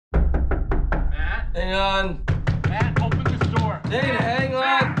Hang on. Matt, open this door. Dane, hang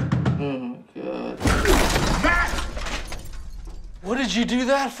on. Oh my God. Matt! What did you do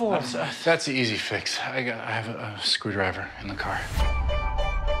that for? That's the easy fix. I have a screwdriver in the car.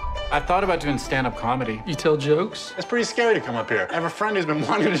 I thought about doing stand-up comedy. You tell jokes? It's pretty scary to come up here. I have a friend who's been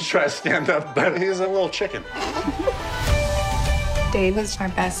wanting to try stand-up, but he's a little chicken. Dave was our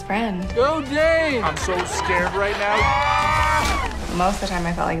best friend. Go, Dane! I'm so scared right now. Most of the time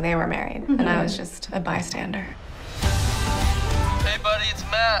I felt like they were married, and I was just a bystander. Hey, buddy, it's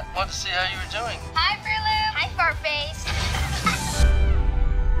Matt. Want to see how you were doing. Hi, Fruit Loop. Hi, Fartface.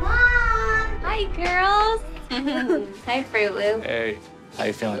 Mom! Hi, girls. Hi, Fruit Loop. Hey, how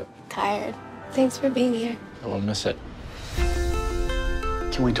you feeling? Tired. Thanks for being here. I will miss it.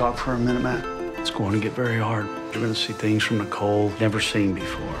 Can we talk for a minute, Matt? It's going to get very hard. You're going to see things from Nicole never seen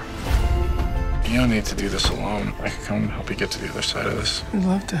before. You don't need to do this alone. I can come help you get to the other side of this. I'd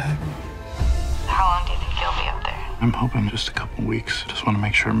love to have you. How long do you think you'll be up there? I'm hoping just a couple weeks. Just want to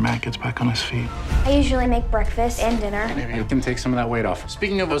make sure Matt gets back on his feet. I usually make breakfast and dinner. Maybe you can take some of that weight off.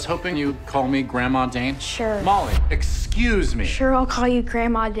 Speaking of, I was hoping you'd call me Grandma Dane. Sure. Molly, excuse me. Sure, I'll call you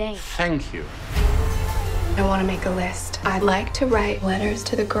Grandma Dane. Thank you. I want to make a list. I'd like to write letters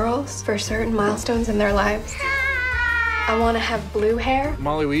to the girls for certain milestones in their lives. I want to have blue hair.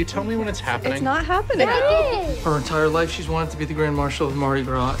 Molly, will you tell me when it's happening? It's not happening. Her entire life, she's wanted to be the Grand Marshal of Mardi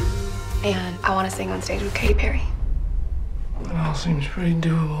Gras. And I want to sing on stage with Katy Perry. It all seems pretty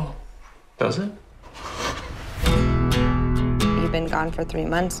doable. Does it? You've been gone for 3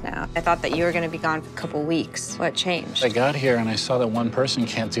 months now. I thought that you were going to be gone for a couple weeks. What changed? I got here and I saw that one person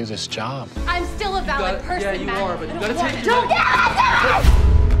can't do this job. I'm still a valid person, Yeah, you Matt. are, but you gotta take Don't get out of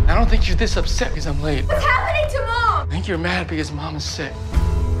I don't think you're this upset because I'm late. What's happening to Mom? I think you're mad because Mom is sick.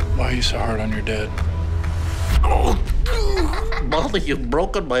 Why are you so hard on your dad? Molly, you've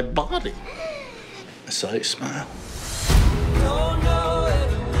broken my body. I saw you smile.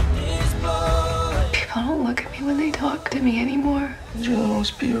 People don't look at me when they talk to me anymore. You're the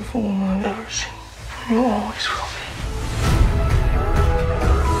most beautiful woman I've ever seen. You always will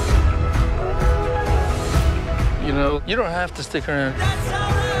be. You know, you don't have to stick around.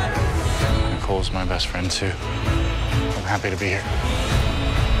 Nicole's my best friend, too. I'm happy to be here.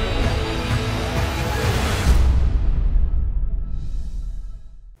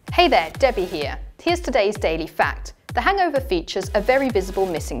 Hey there, Debbie here. Here's today's daily fact. The Hangover features a very visible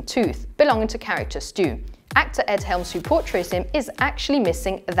missing tooth belonging to character Stu. Actor Ed Helms, who portrays him, is actually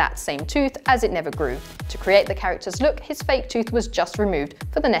missing that same tooth as it never grew. To create the character's look, his fake tooth was just removed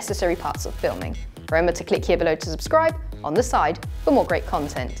for the necessary parts of filming. Remember to click here below to subscribe, on the side, for more great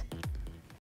content.